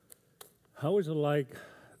How is it like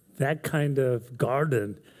that kind of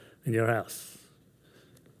garden in your house?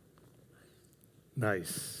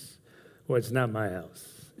 Nice. Well, it's not my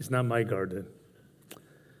house. It's not my garden.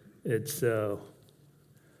 It's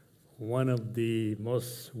one of the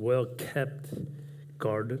most well-kept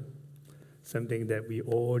garden, something that we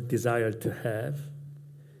all desire to have.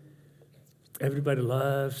 Everybody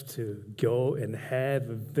loves to go and have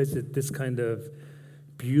and visit this kind of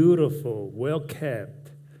beautiful, well-kept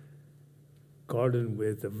garden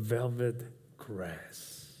with the velvet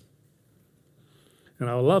grass. And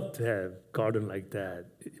I would love to have a garden like that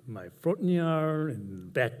in my front yard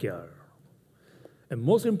and backyard. And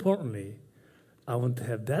most importantly, I want to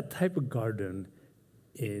have that type of garden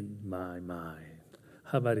in my mind.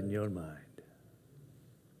 How about in your mind?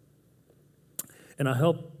 And I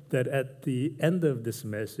hope that at the end of this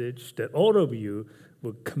message, that all of you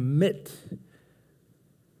will commit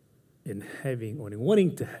in having or in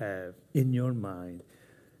wanting to have in your mind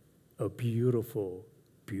a beautiful,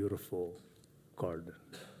 beautiful garden,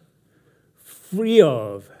 free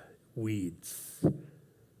of weeds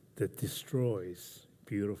that destroys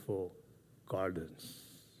beautiful gardens.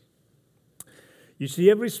 You see,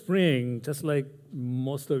 every spring, just like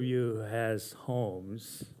most of you has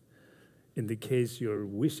homes, in the case you're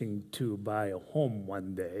wishing to buy a home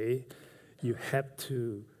one day, you have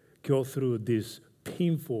to go through this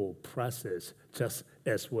painful process just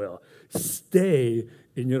as well. Stay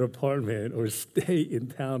in your apartment or stay in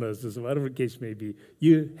townhouses, whatever the case may be,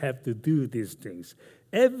 you have to do these things.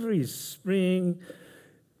 Every spring,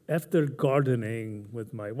 after gardening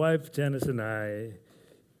with my wife Janice and I,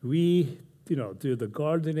 we do the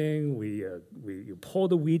gardening, we pull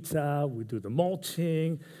the weeds out, we do the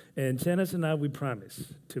mulching, and Janice and I, we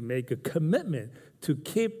promise to make a commitment to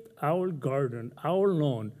keep our garden, our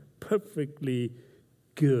lawn, perfectly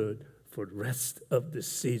good for the rest of the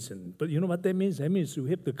season. But you know what that means? That means you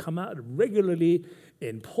have to come out regularly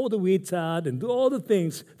and pull the weeds out and do all the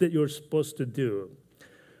things that you're supposed to do.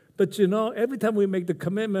 But every time we make the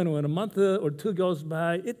commitment, when a month or two goes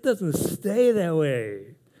by, it doesn't stay that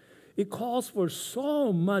way. It calls for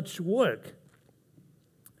so much work.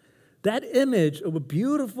 That image of a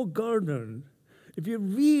beautiful garden, if you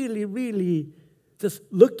really, really just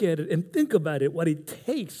look at it and think about it, what it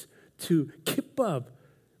takes to keep up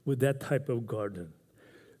with that type of garden.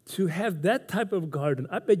 To have that type of garden,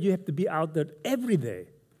 I bet you have to be out there every day.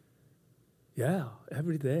 Yeah,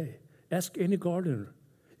 every day. Ask any gardener.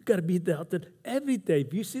 You got to be out there every day.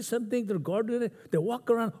 If you see something, they're gardening, they walk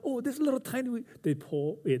around, oh, this little tiny weed, they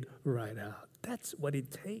pull it right out. That's what it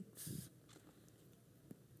takes.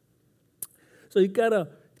 So you got to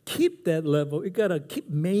keep that level. You got to keep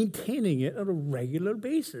maintaining it on a regular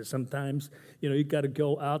basis. Sometimes, you got to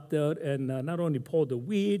go out there and not only pull the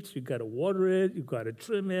weeds, you got to water it, you got to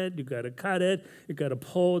trim it, you got to cut it, you got to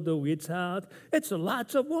pull the weeds out. It's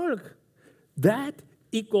lots of work. That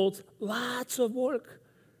equals lots of work.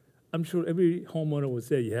 I'm sure every homeowner would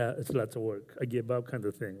say, yeah, it's lots of work. I give up kind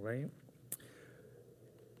of thing, right?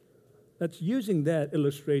 That's using that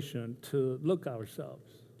illustration to look ourselves.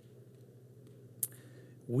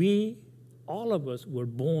 We, all of us, were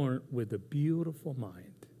born with a beautiful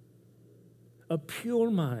mind, a pure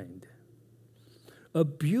mind, a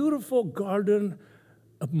beautiful garden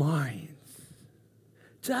of minds,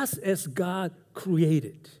 just as God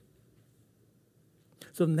created.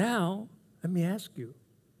 So now, let me ask you,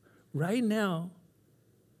 right now,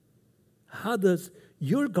 how does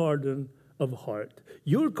your garden of heart,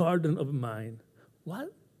 your garden of mind,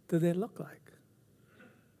 what do they look like?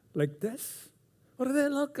 Like this? What do they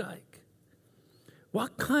look like?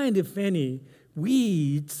 What kind, if any,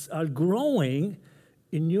 weeds are growing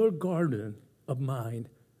in your garden of mind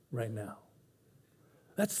right now?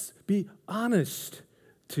 Let's be honest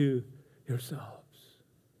to yourselves.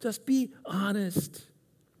 Just be honest.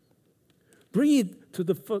 Bring it to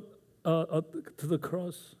the foot, to the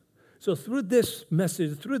cross. So through this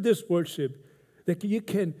message, through this worship, that you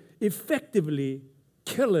can effectively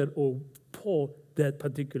kill it or pull that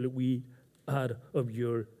particular weed out of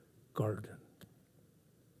your garden.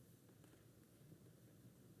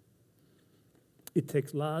 It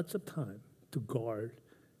takes lots of time to guard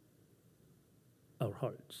our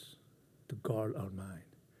hearts, to guard our mind.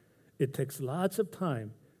 It takes lots of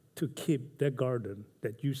time to keep that garden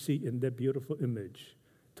that you see in that beautiful image,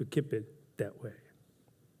 to keep it that way.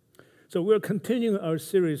 So we're continuing our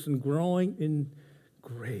series on growing in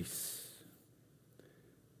grace.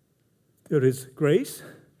 There is grace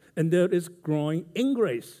and there is growing in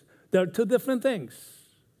grace. There are two different things.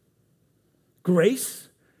 Grace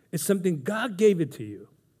is something God gave it to you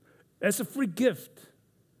as a free gift,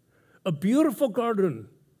 a beautiful garden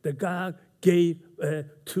that God gave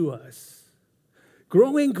to us.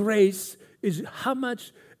 Growing grace is how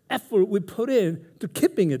much effort we put in to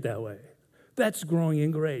keeping it that way. That's growing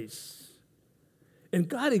in grace. And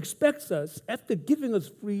God expects us, after giving us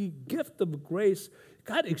free gift of grace,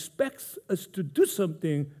 God expects us to do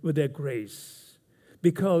something with that grace,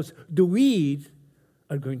 because the weeds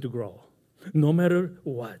are going to grow no matter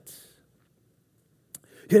what.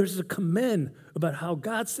 Here's a command about how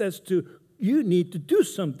God says you need to do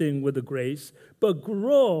something with the grace, but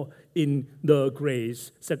grow in the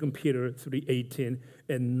grace, 2 Peter 3:18,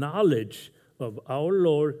 and knowledge of our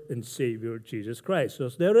Lord and Savior, Jesus Christ. So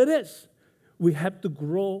there it is. We have to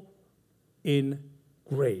grow in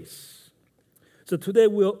grace. So today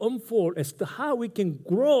we'll unfold as to how we can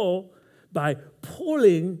grow by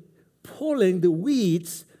pulling the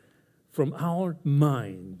weeds from our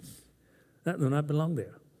minds that do not belong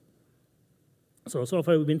there. So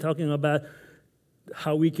far we've been talking about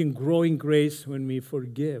how we can grow in grace when we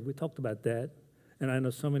forgive. We talked about that. And I know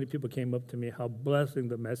so many people came up to me how blessing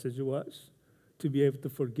the message was to be able to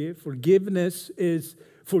forgive. Forgiveness is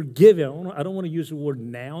forgiving. I don't want to use the word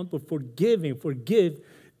noun, but forgive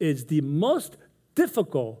is the most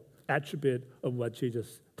difficult attribute of what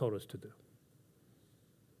Jesus told us to do.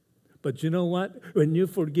 But you know what? When you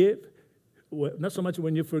forgive, not so much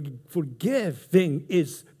when you forgiving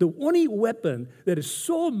is the only weapon that is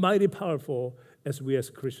so mighty powerful as we as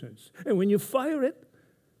Christians. And when you fire it,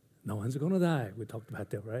 no one's going to die. We talked about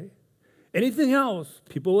that, right? Anything else,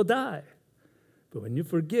 people will die. But when you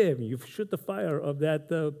forgive, you shoot the fire of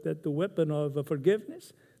the weapon of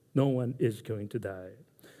forgiveness, no one is going to die.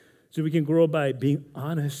 So we can grow by being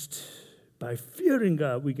honest, by fearing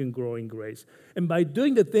God, we can grow in grace. And by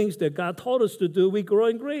doing the things that God taught us to do, we grow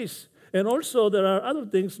in grace. And also there are other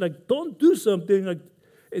things like don't do something, and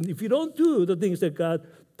if you don't do the things that God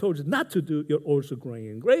told you not to do, you're also growing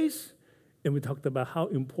in grace. And we talked about how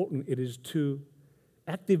important it is to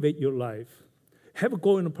activate your life, have a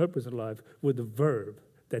goal and a purpose in life with a verb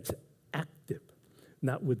that's active,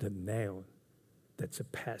 not with a noun that's a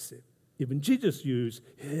passive. Even Jesus used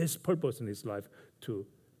his purpose in his life to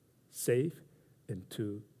save and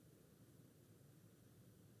to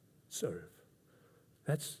serve.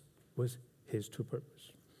 That was his true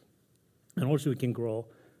purpose. And also we can grow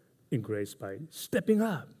in grace by stepping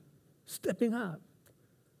up.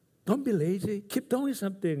 Don't be lazy. Keep doing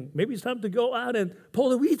something. Maybe it's time to go out and pull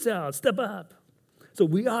the weeds out. Step up. So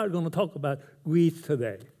we are going to talk about weeds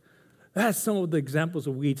today. That's some of the examples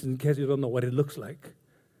of weeds in case you don't know what it looks like.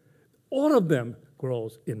 All of them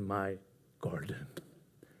grows in my garden.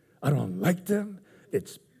 I don't like them.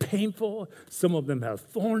 It's painful. Some of them have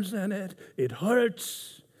thorns in it. It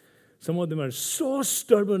hurts. Some of them are so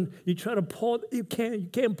stubborn. You try to pull, you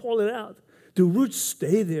can't pull it out. The roots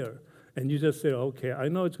stay there. And you just say, okay, I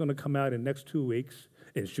know it's going to come out in the next 2 weeks,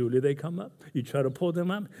 and surely they come up. You try to pull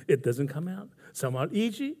them up, it doesn't come out. Some are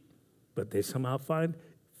easy, but they somehow find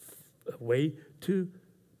a way to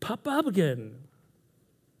pop up again.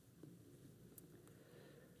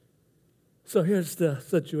 So here's the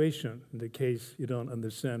situation in the case you don't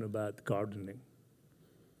understand about gardening.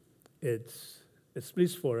 It's at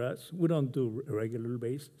least for us, we don't do a regular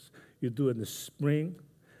basis. You do it in the spring,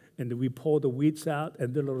 and then we pull the weeds out,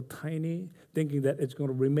 and they're a little tiny, thinking that it's going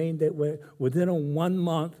to remain that way. Within 1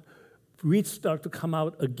 month, weeds start to come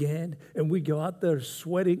out again, and we go out there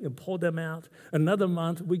sweating and pull them out. Another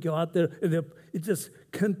month, we go out there, and it just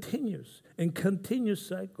continues and continues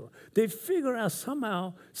cycle. They figure out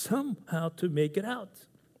somehow to make it out.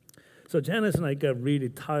 So Janice and I got really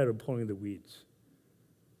tired of pulling the weeds.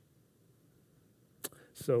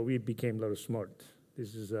 So we became a little smart.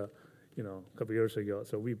 This is a couple years ago.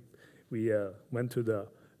 So we went to the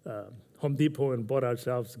Home Depot and bought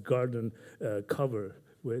ourselves garden cover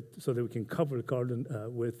so that we can cover the garden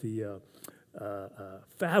with the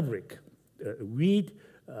fabric, weed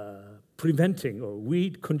preventing or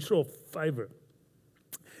weed control fiber.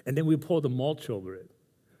 And then we pour the mulch over it.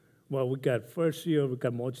 Well, we got first year, we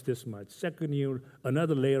got mulch this much. Second year,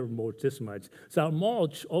 another layer of mulch this much. So our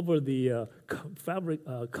mulch over the fabric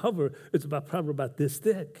cover is probably about this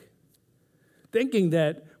thick. Thinking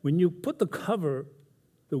that when you put the cover,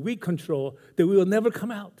 the weed control, that we will never come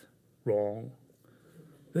out. Wrong.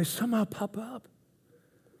 They somehow pop up.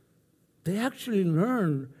 They actually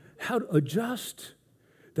learn how to adjust.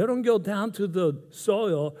 They don't go down to the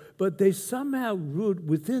soil, but they somehow root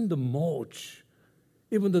within the mulch,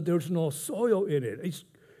 even though there's no soil in it.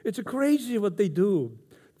 It's crazy what they do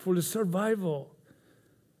for the survival.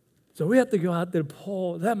 So we have to go out there and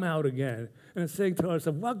pull them out again and saying to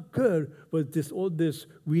ourselves, what good was all this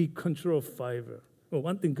weed control fiber? Well,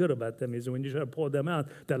 one thing good about them is when you try to pull them out,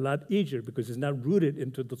 they're a lot easier because it's not rooted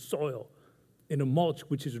into the soil in a mulch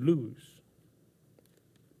which is loose.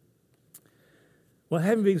 Well,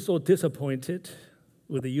 having been so disappointed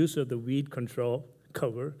with the use of the weed control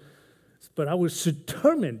cover, but I was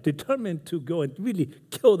determined to go and really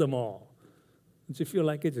kill them all. Don't you feel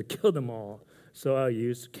like it? To kill them all. So I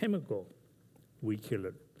used chemical weed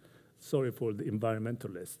killer. Sorry for the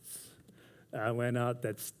environmentalists. I went out,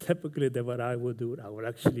 that's typically what I would do. I would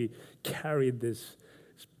actually carry this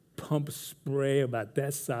pump spray about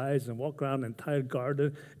that size and walk around the entire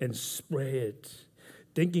garden and spray it,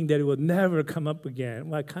 thinking that it would never come up again.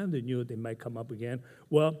 Well, I kind of knew they might come up again.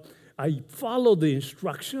 Well, I followed the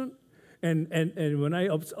instruction, and when I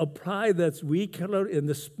apply that weed killer in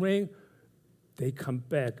the spring, they come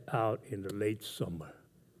back out in the late summer.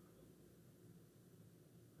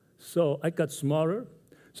 So I got smarter.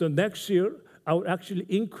 So next year, I would actually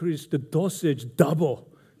increase the dosage double,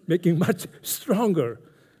 making much stronger.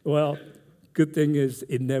 Well, good thing is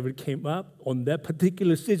it never came up. On that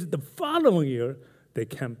particular season, the following year, they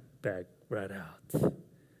came back right out.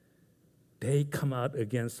 They come out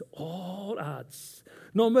against all odds.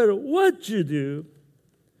 No matter what you do,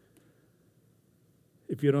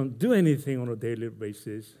 if you don't do anything on a daily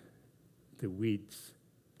basis, the weeds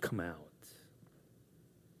come out.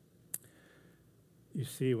 You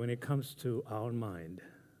see, when it comes to our mind,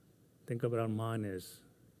 think of our mind as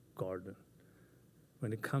garden.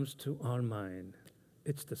 When it comes to our mind,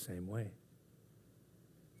 it's the same way.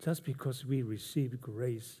 Just because we receive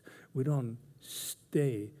grace, we don't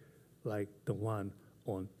stay like the one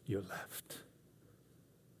on your left.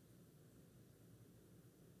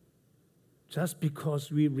 Just because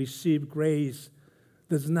we receive grace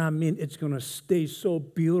does not mean it's going to stay so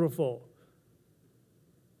beautiful.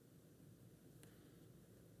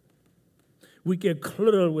 We get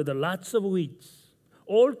cluttered with lots of weeds,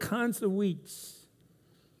 all kinds of weeds.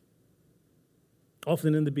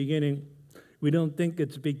 Often in the beginning, we don't think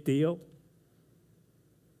it's a big deal.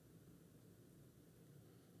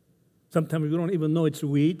 Sometimes we don't even know it's a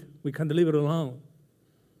weed. We kind of leave it alone.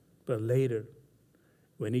 But later,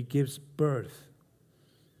 when it gives birth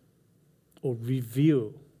or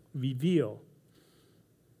reveal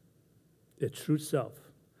its true self,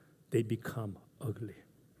 they become ugly.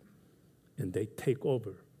 And they take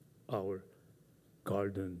over our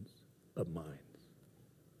gardens of minds.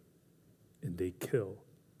 And they kill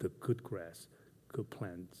the good grass, good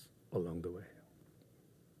plants along the way.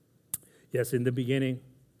 Yes, in the beginning,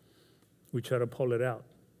 we try to pull it out.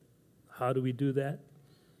 How do we do that?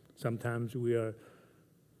 Sometimes we are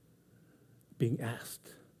being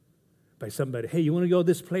asked by somebody, hey, you want to go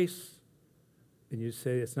this place? And you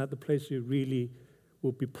say, it's not the place you really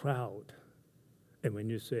will be proud. And when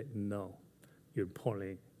you say no, you're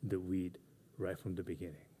pulling the weed right from the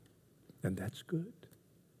beginning. And that's good.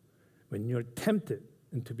 When you're tempted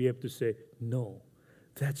and to be able to say no,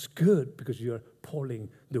 that's good because you're pulling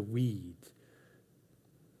the weed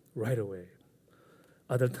right away.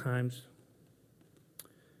 Other times,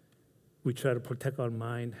 we try to protect our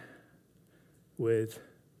mind with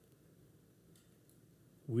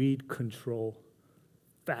weed control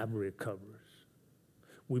fabric covers.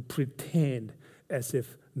 We pretend as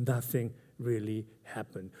if nothing really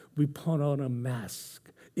happened. We put on a mask,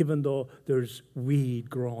 even though there's weed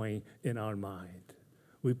growing in our mind.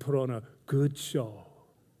 We put on a good show.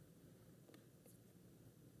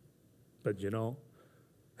 But you know,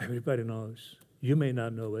 everybody knows. You may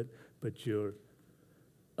not know it, but your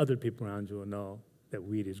other people around you will know that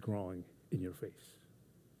weed is growing in your face.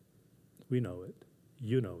 We know it.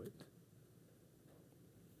 You know it.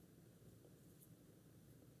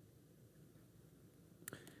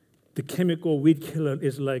 The chemical weed killer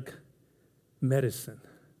is like medicine,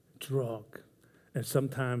 drug, and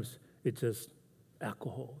sometimes it's just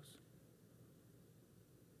alcohols.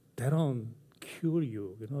 They don't cure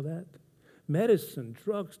you, you know that? Medicine,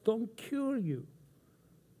 drugs don't cure you.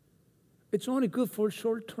 It's only good for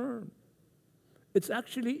short term. It's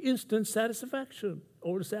actually instant satisfaction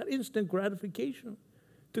or instant gratification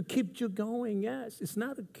to keep you going. Yes, it's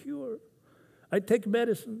not a cure. I take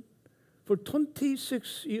medicine for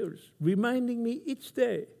 26 years, reminding me each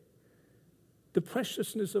day the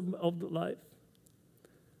preciousness of the life.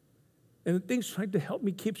 And the things trying to help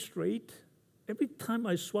me keep straight. Every time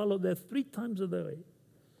I swallow that 3 times a day.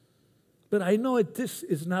 But I know this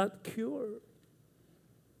is not cure.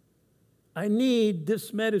 I need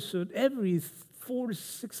this medicine every 4 to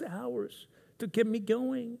 6 hours to get me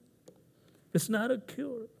going. It's not a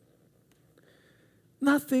cure.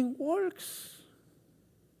 Nothing works.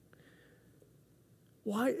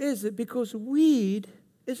 Why is it? Because weed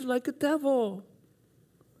is like a devil.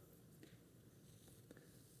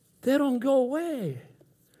 They don't go away.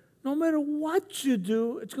 No matter what you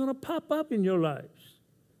do, it's going to pop up in your lives.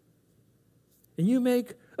 And you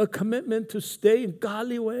make a commitment to stay in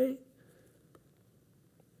godly way.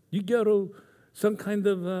 You go to some kind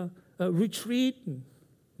of a retreat, and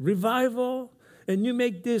revival, and you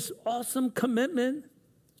make this awesome commitment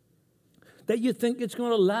that you think it's going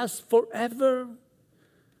to last forever.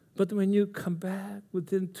 But when you come back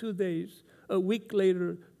within 2 days, a week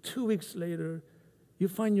later, 2 weeks later, you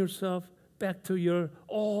find yourself back to your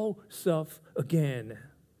old self again.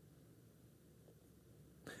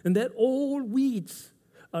 And that old weeds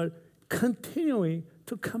are continuing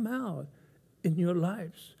to come out in your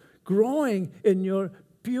lives, growing in your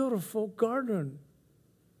beautiful garden,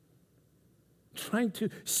 trying to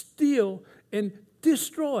steal and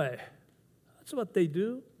destroy. That's what they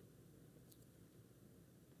do.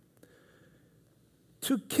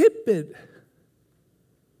 To keep it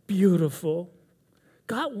beautiful,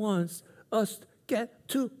 God wants us to get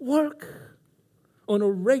to work on a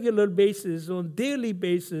regular basis, on daily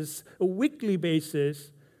basis, a weekly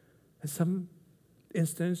basis. In some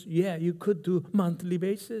instance, you could do monthly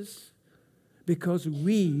basis because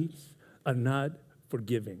weeds are not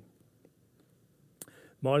forgiving.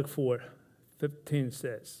 Mark 4:15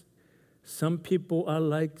 says, some people are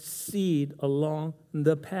like seed along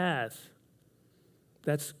the path.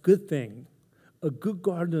 That's a good thing, a good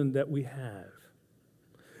garden that we have,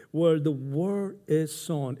 where the word is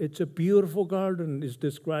sown. It's a beautiful garden, is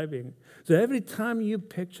describing. So every time you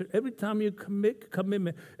picture, every time you commit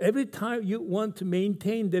commitment, every time you want to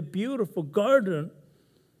maintain the beautiful garden,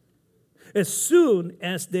 as soon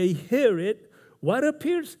as they hear it, what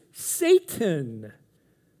appears? Satan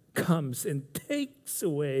comes and takes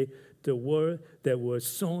away the word that was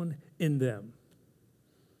sown in them.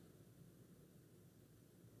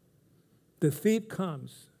 The thief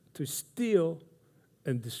comes to steal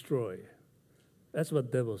and destroy. That's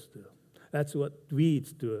what devils do. That's what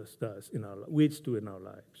weeds do in our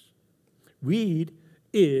lives. Weed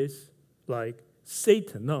is like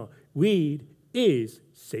Satan. No, weed is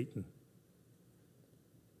Satan.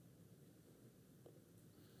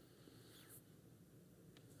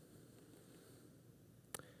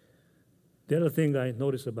 The other thing I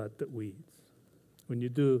notice about the weeds, when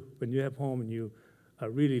you have home and you are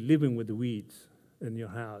really living with the weeds in your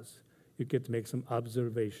house, you get to make some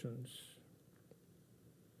observations.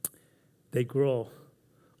 They grow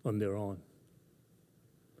on their own.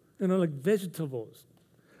 Like vegetables.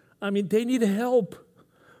 I mean, they need help.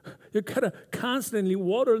 You gotta constantly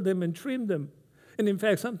water them and trim them. And in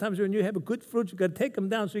fact, sometimes when you have a good fruit, you gotta take them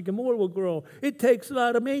down so more will grow. It takes a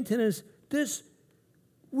lot of maintenance. These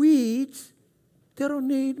weeds, they don't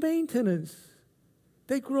need maintenance.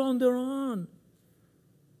 They grow on their own.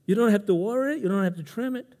 You don't have to water it. You don't have to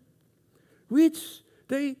trim it. Weeds,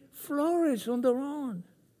 they flourish on their own.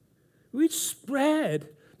 Weeds spread.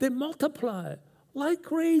 They multiply like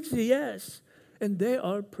crazy, yes. And they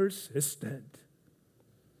are persistent.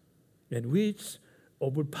 And weeds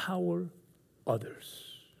overpower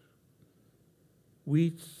others.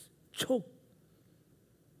 Weeds choke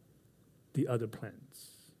the other plants.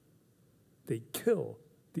 They kill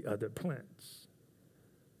the other plants.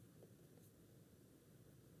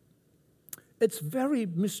 It's very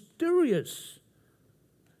mysterious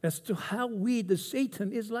as to how the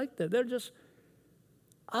Satan is like that. They're just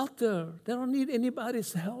out there. They don't need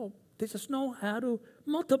anybody's help. They just know how to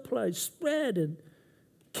multiply, spread, and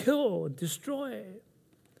kill and destroy.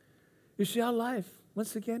 You see our life,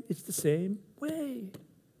 once again, it's the same way.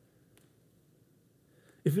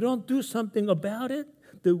 If you don't do something about it,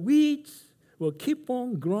 the weeds will keep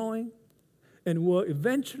on growing and will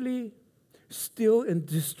eventually steal and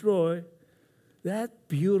destroy that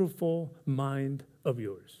beautiful mind of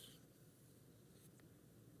yours.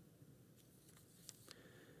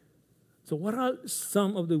 So what are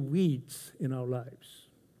some of the weeds in our lives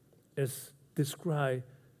as described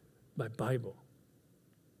by Bible?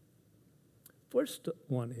 First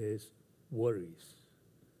one is worries.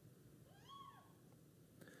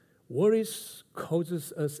 Worries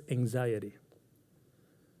causes us anxiety,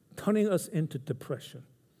 turning us into depression,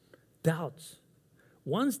 doubts.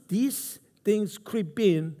 Once these things creep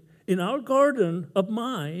in our garden of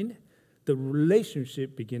mind, the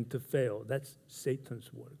relationship begin to fail. That's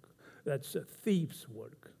Satan's work. That's a thief's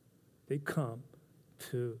work. They come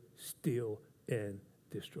to steal and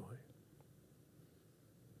destroy.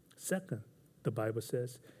 Second, the Bible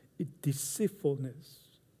says, it's deceitfulness.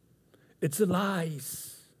 It's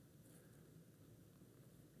lies.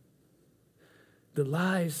 The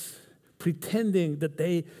lies pretending that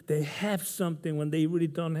they have something when they really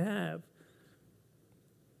don't have.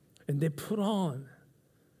 And they put on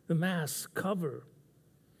the mask cover,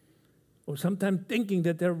 or sometimes thinking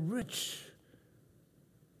that they're rich.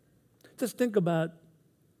 Just think about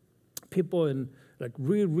people in like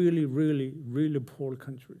really poor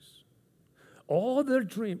countries. All their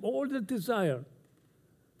dream, all their desire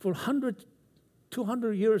for 100,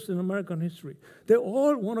 200 years in American history, they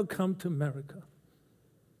all want to come to America.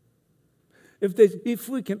 If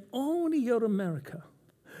we can only go to America,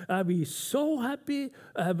 I'd be so happy.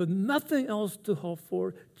 I have nothing else to hope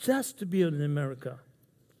for, just to be in America.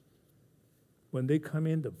 When they come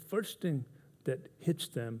in, the first thing that hits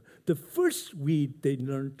them, the first weed they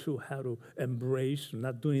learn to how to embrace and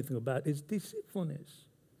not do anything about is deceitfulness.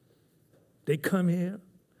 They come here.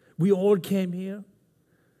 We all came here.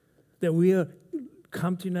 That we are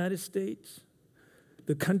come to the United States,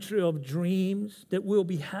 the country of dreams, that we'll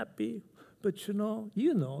be happy. But you don't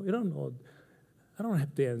know. I don't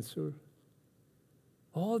have the answer.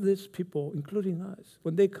 All these people, including us,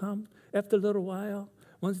 when they come, after a little while,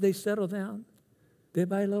 once they settle down, they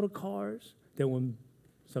buy little cars, they want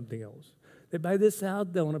something else. They buy this house,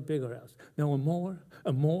 they want a bigger house. They want more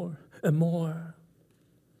and more and more.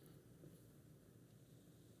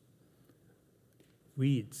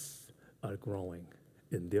 Weeds are growing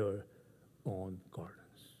in their own gardens.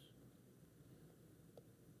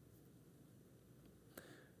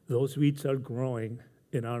 Those weeds are growing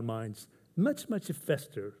in our minds much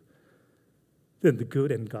faster than the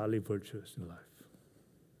good and godly virtues in life.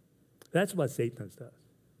 That's what Satan does.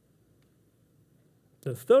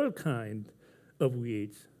 The third kind of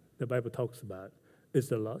weeds the Bible talks about is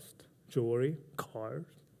the lust, jewelry, cars.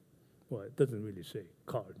 Well, it doesn't really say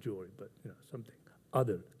car, jewelry, but something.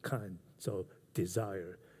 Other kinds of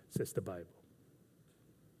desire, says the Bible.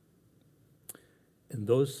 And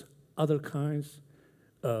those other kinds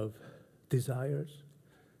of desires,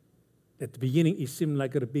 at the beginning it seemed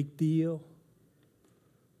like a big deal,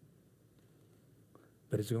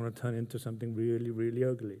 but it's going to turn into something really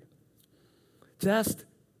ugly. Just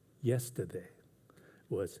yesterday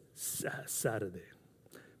was Saturday.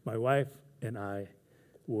 My wife and I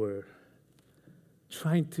were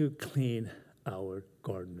trying to clean our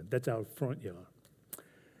garden. That's our front yard.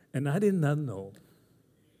 And I did not know.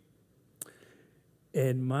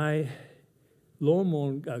 And my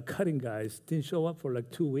lawnmower cutting guys didn't show up for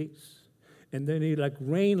like 2 weeks. And then it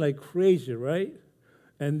rained like crazy, right?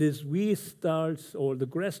 And this weed starts, or the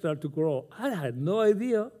grass started to grow. I had no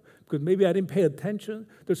idea, because maybe I didn't pay attention.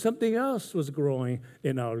 There's something else was growing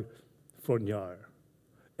in our front yard.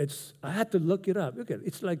 I had to look it up. Look at it.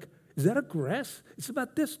 It's like, is that a grass? It's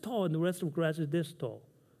about this tall, and the rest of the grass is this tall.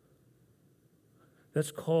 I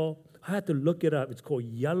had to look it up. It's called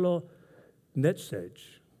yellow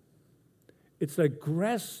nutsedge. It's like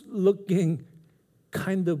grass-looking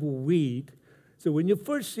kind of weed. So when you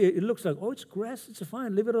first see it, it looks like, oh, it's grass. It's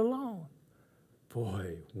fine. Leave it alone.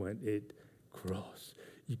 Boy, when it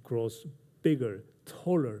grows bigger,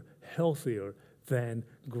 taller, healthier than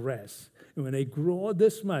grass. And when they grow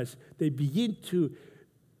this much, they begin to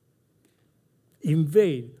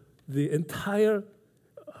invade the entire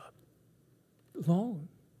lawn.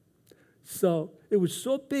 So it was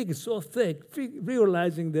so big and so thick,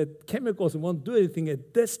 realizing that chemicals won't do anything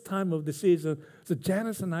at this time of the season. So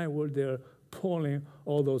Janice and I were there pulling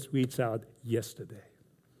all those weeds out yesterday.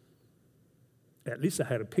 At least I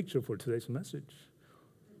had a picture for today's message.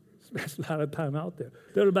 Spent a lot of time out there.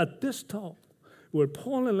 They're about this tall. We're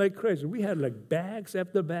pulling like crazy. We had like bags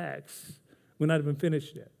after bags. We're not even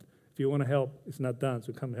finished yet. If you want to help, it's not done,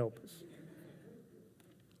 so come help us.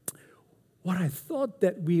 What I thought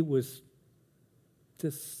that we was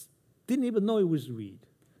just didn't even know it was weed.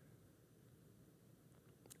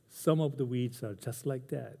 Some of the weeds are just like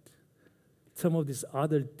that. Some of these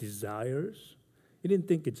other desires, you didn't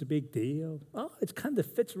think it's a big deal. Oh, it kind of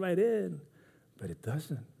fits right in. But it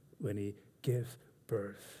doesn't when he gives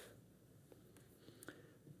birth.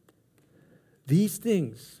 These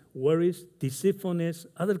things, worries, deceitfulness,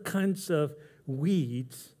 other kinds of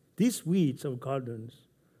weeds, these weeds of gardens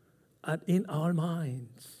are in our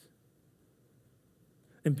minds.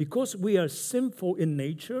 And because we are sinful in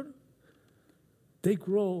nature, they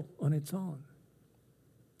grow on its own.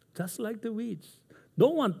 Just like the weeds. No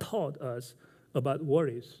one taught us about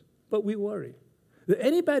worries, but we worry. Did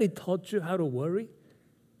anybody taught you how to worry?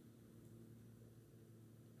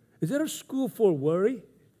 Is there a school for worry?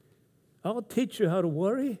 I'll teach you how to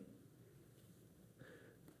worry.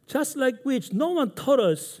 Just like weeds, no one taught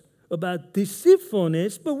us about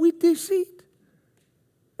deceitfulness, but we deceit.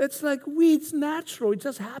 It's like weeds, natural. It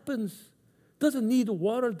just happens. Doesn't need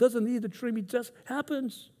water, doesn't need the trim. It just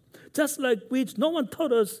happens. Just like weeds, no one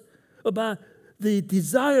taught us about the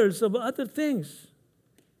desires of other things.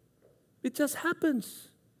 It just happens.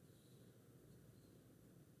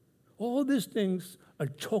 All these things are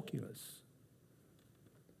choking us.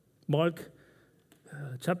 Mark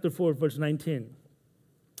chapter 4, verse 19.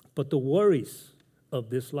 But the worries of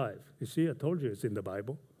this life. You see, I told you it's in the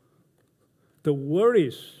Bible. The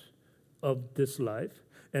worries of this life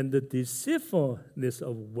and the deceitfulness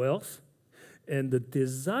of wealth and the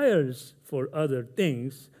desires for other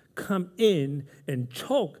things come in and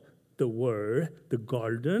choke the word, the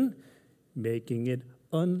garden, making it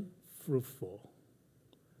unfruitful.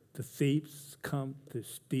 The thieves come to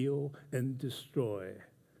steal and destroy.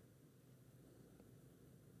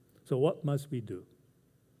 So what must we do?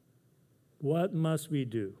 What must we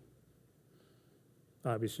do?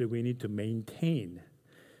 Obviously, we need to maintain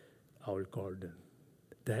our garden.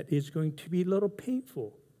 That is going to be a little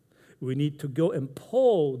painful. We need to go and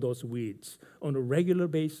pull those weeds on a regular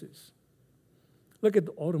basis. Look at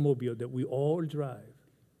the automobile that we all drive.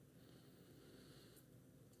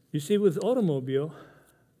 You see, with automobile,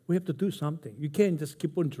 we have to do something. You can't just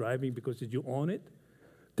keep on driving because you own it.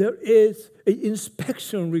 There is an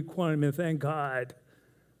inspection requirement, thank God.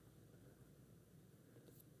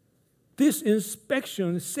 This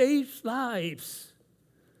inspection saves lives.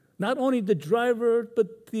 Not only the driver,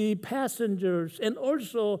 but the passengers and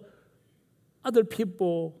also other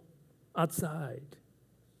people outside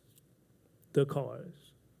the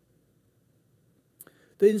cars.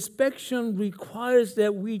 The inspection requires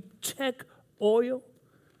that we check oil,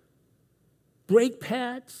 brake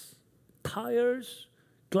pads, tires,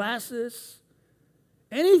 glasses,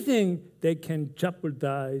 anything that can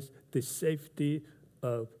jeopardize the safety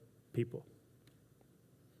of people.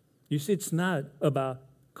 You see, it's not about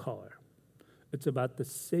car. It's about the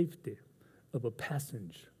safety of a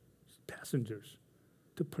passengers,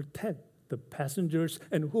 to protect the passengers.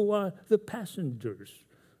 And who are the passengers?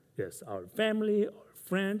 Yes, our family, our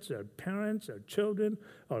friends, our parents, our children,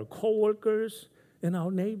 our co-workers, and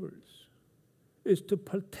our neighbors. Is to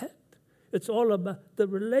protect. It's all about the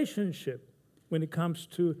relationship when it comes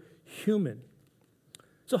to human.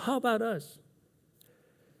 So how about us?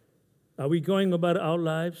 Are we going about our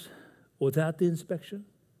lives without the inspection?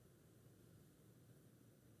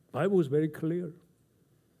 The Bible is very clear.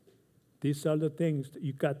 These are the things that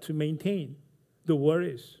you got to maintain. The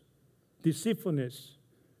worries, deceitfulness,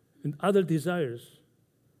 and other desires.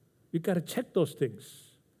 You got to check those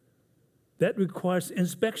things. That requires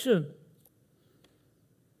inspection.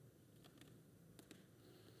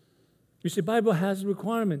 You see, Bible has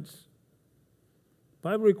requirements.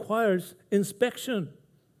 Bible requires inspection.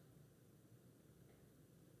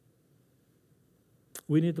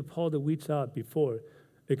 We need to pull the weeds out before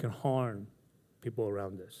it can harm people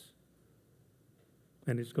around us.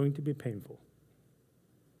 And it's going to be painful.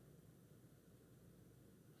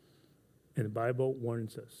 And the Bible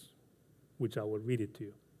warns us, which I will read it to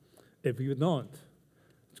you. If you don't,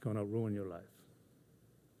 it's going to ruin your life.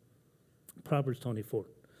 Proverbs 24,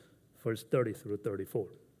 verse 30 through 34.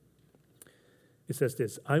 It says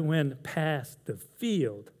this, I went past the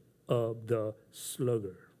field of the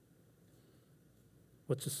sluggard.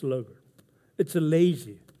 What's a sluggard? It's a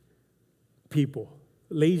lazy people,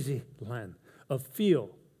 lazy land, a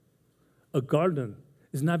field, a garden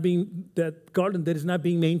that garden that is not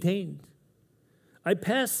being maintained. I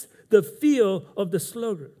passed the field of the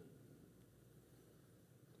sluggard,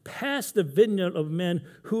 past the vineyard of men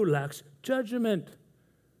who lacks judgment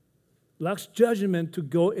to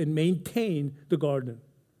go and maintain the garden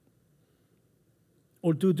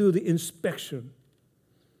or to do the inspection.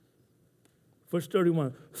 Verse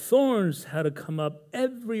 31, thorns had to come up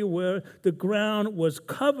everywhere. The ground was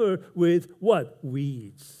covered with what?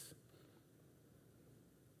 Weeds.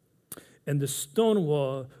 And the stone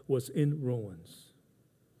wall was in ruins.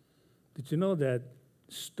 Did you know that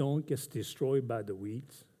stone gets destroyed by the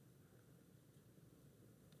weeds?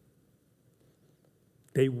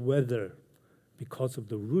 They weather because of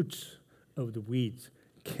the roots of the weeds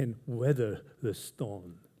can weather the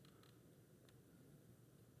stone.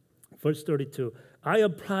 Verse 32, I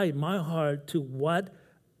applied my heart to what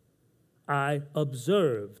I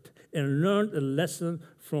observed and learned a lesson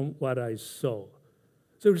from what I saw.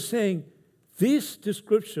 So we're saying, this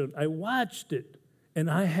description, I watched it, and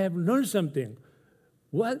I have learned something.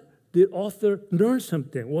 What did author learn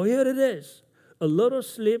something? Well, here it is. A little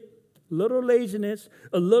sleep, little laziness,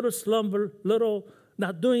 a little slumber, little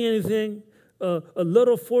not doing anything, a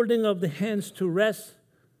little folding of the hands to rest,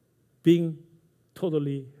 being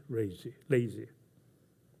totally lazy,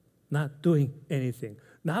 not doing anything,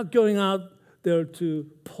 not going out there to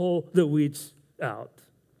pull the weeds out.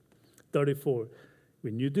 34,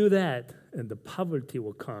 when you do that, and the poverty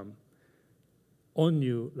will come, on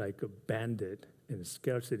you like a bandit, in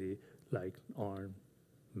scarcity like an armed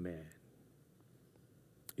man.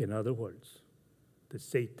 In other words, the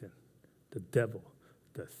Satan, the devil,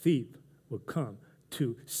 the thief will come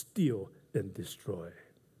to steal and destroy.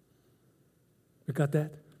 You got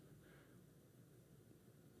that?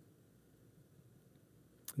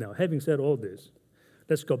 Now, having said all this,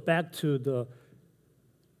 let's go back to the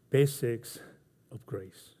basics of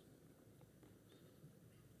grace.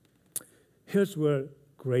 Here's where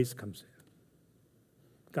grace comes in.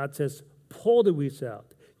 God says, pull the weeds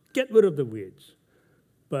out, get rid of the weeds.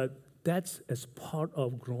 But that's as part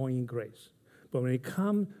of growing grace. But when it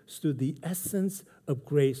comes to the essence of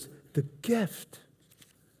grace, the gift,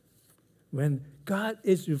 when God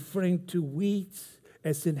is referring to weeds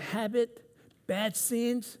as in habit, bad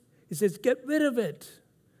sins, he says, get rid of it.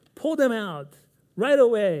 Pull them out right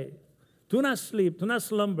away. Do not sleep, do not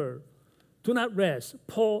slumber, do not rest.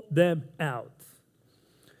 Pull them out.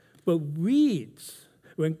 But weeds,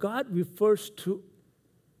 when God refers to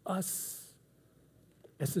us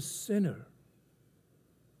as a sinner,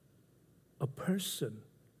 a person,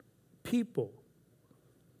 people,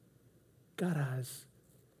 God is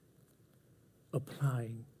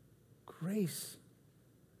applying grace.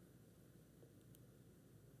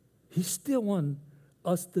 He still wants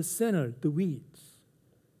us, the sinner, the weeds,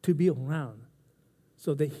 to be around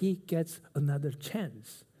so that he gets another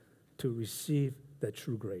chance to receive that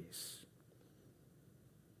true grace.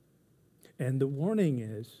 And the warning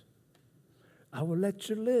is, I will let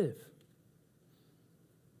you live.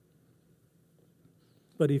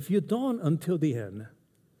 But if you don't until the end,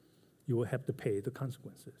 you will have to pay the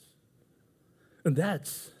consequences. And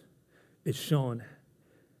that's shown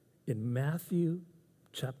in Matthew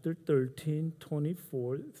chapter 13,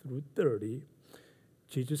 24 through 30.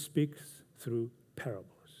 Jesus speaks through parables.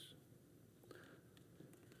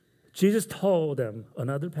 Jesus told them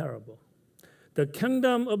another parable. The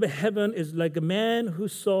kingdom of heaven is like a man who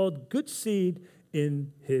sowed good seed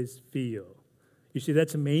in his field. You see,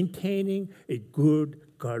 that's maintaining a good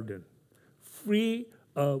garden, free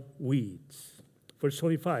of weeds. Verse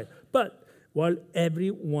 25. But while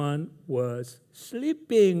everyone was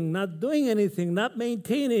sleeping, not doing anything, not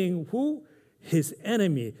maintaining, who? His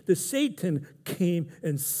enemy, the Satan, came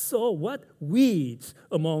and sowed what? Weeds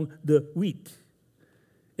among the wheat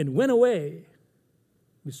and went away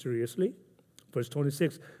mysteriously. Verse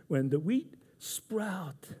 26, when the wheat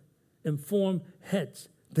sprout and form heads,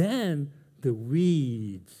 then the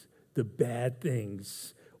weeds, the bad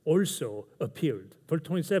things, also appeared. Verse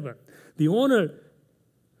 27, the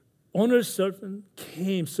owner's servant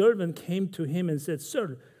came to him and said,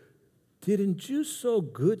 Sir, didn't you sow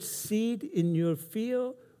good seed in your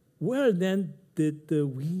field? Where then did the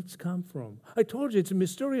weeds come from? I told you, it's a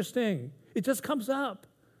mysterious thing. It just comes up.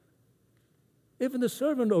 Even the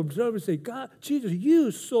servant observers say, God, Jesus,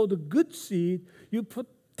 you sowed the good seed. You put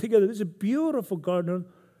together this beautiful garden.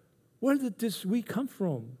 Where did this wheat come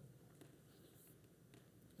from?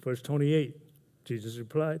 Verse 28, Jesus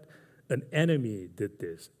replied, an enemy did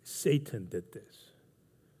this. Satan did this.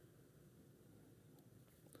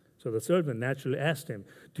 So the servant naturally asked him,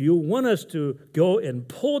 do you want us to go and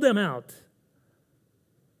pull them out?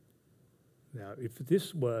 Now, if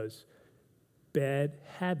this was bad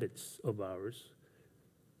habits of ours,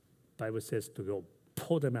 the Bible says to go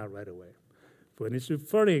pull them out right away. When it's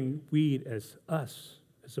referring weed as us,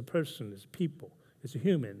 as a person, as people, as a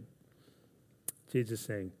human, Jesus is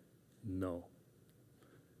saying, no.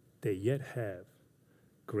 They yet have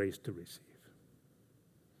grace to receive.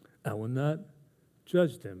 I will not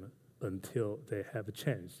judge them until they have a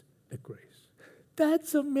chance at grace.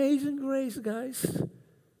 That's amazing grace, guys.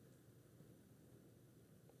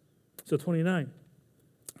 So 29.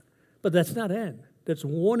 But that's not end. That's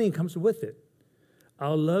warning comes with it.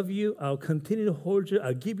 I'll love you. I'll continue to hold you.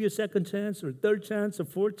 I'll give you a second chance, or a third chance, a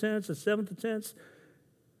fourth chance, a seventh chance.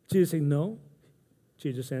 Jesus said, no.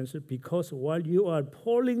 Jesus answered, because while you are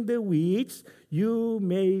pulling the weeds, you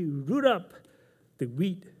may root up the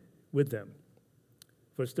wheat with them.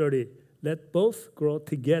 Verse 30, let both grow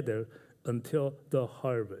together until the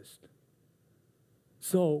harvest.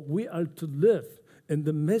 So we are to live in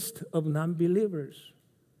the midst of non-believers.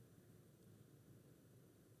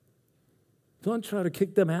 Don't try to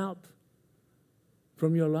kick them out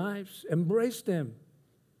from your lives. Embrace them.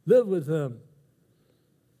 Live with them.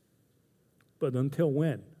 But until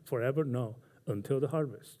when? Forever? No. Until the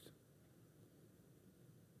harvest.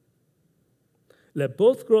 Let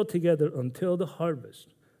both grow together until the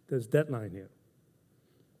harvest. There's a deadline here.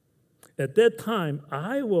 At that time,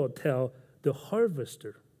 I will tell the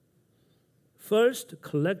harvester, first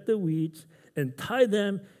collect the weeds and tie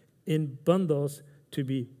them in bundles to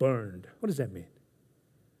be burned. What does that mean?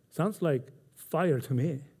 Sounds like fire to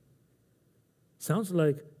me. Sounds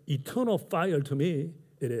like eternal fire to me.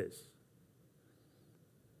 It is.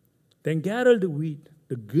 Then gather the wheat,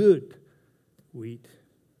 the good wheat,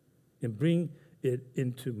 and bring it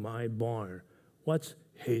into my barn. What's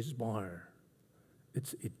his barn?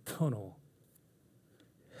 It's eternal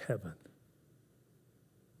heaven.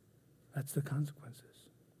 That's the consequences.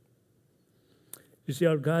 You see,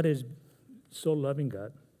 our God is so loving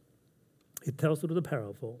God. He tells through the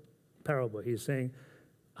parable, he's saying,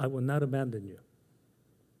 I will not abandon you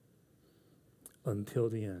until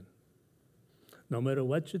the end. No matter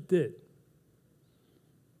what you did,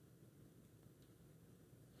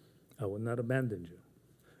 I will not abandon you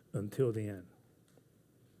until the end.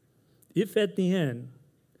 If at the end,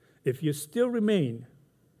 if you still remain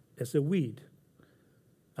as a weed,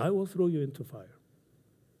 I will throw you into fire.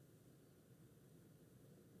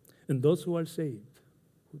 And those who are saved,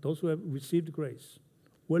 those who have received grace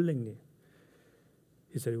willingly,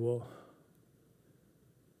 he said, well,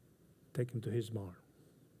 take him to his barn.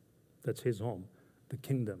 That's his home, the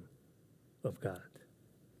kingdom of God,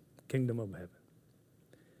 kingdom of heaven.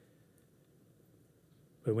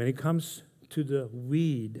 But when it comes to the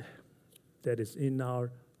weed that is in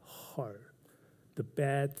our heart, the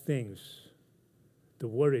bad things, the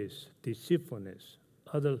worries, deceitfulness,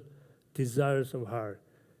 other desires of heart,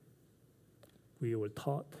 we were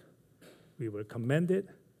taught, we were commanded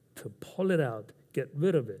to pull it out, get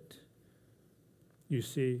rid of it. You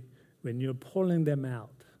see, when you're pulling them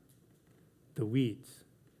out, the weeds,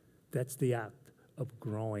 that's the act of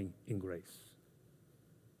growing in grace.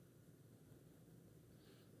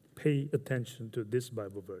 Pay attention to this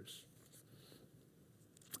Bible verse.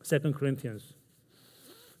 2 Corinthians,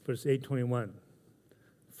 verse 8:21.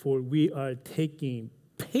 For we are taking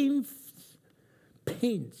pains.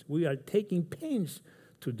 We are taking pains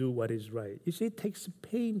to do what is right. You see, it takes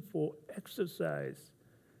painful exercise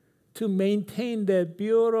to maintain that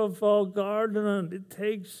beautiful garden. It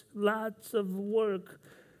takes lots of work.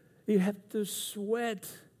 You have to sweat.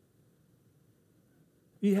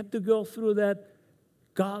 You have to go through that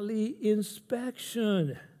godly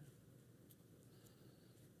inspection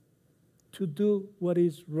to do what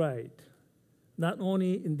is right, not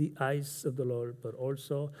only in the eyes of the Lord, but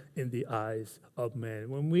also in the eyes of men.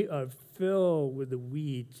 When we are filled with the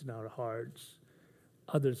weeds in our hearts,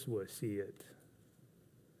 others will see it.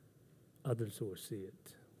 Others will see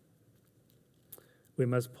it. We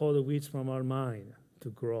must pull the weeds from our mind to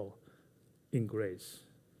grow in grace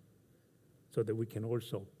so that we can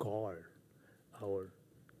also guard our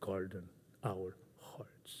garden, our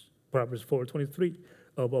hearts. Proverbs 4:23,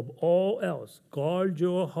 above all else, guard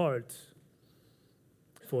your heart,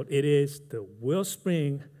 for it is the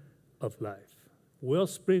wellspring of life.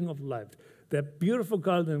 Wellspring of life. That beautiful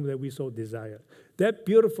garden that we so desire. That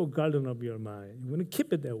beautiful garden of your mind. You want to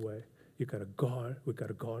keep it that way. We got to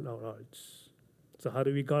guard our hearts. So how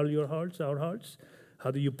do we guard our hearts?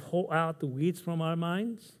 How do you pull out the weeds from our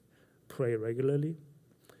minds? Pray regularly.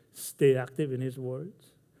 Stay active in his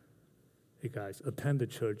words. Hey guys, attend the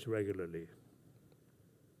church regularly.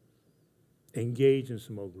 Engage in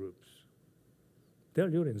small groups. They're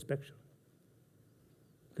your inspection.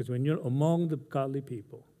 Because when you're among the godly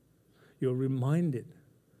people, you're reminded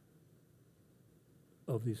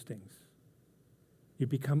of these things. You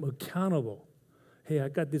become accountable. Hey, I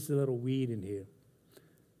got this little weed in here.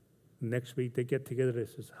 Next week they get together and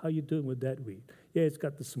says, how you doing with that weed? Yeah, it's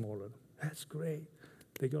got the smaller. That's great.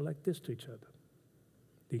 They go like this to each other.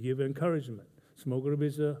 They give encouragement. Small group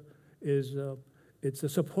is a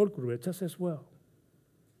support group. It's just as well.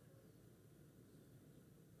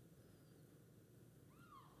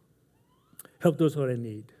 Help those who are in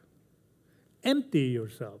need. Empty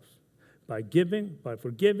yourselves by giving, by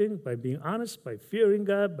forgiving, by being honest, by fearing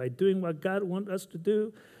God, by doing what God wants us to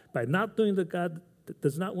do, by not doing what God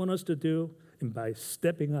does not want us to do, and by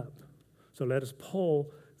stepping up. So let us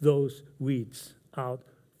pull those weeds out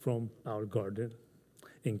from our garden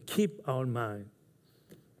and keep our mind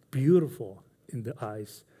beautiful in the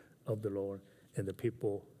eyes of the Lord and the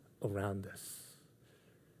people around us.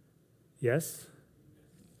 Yes?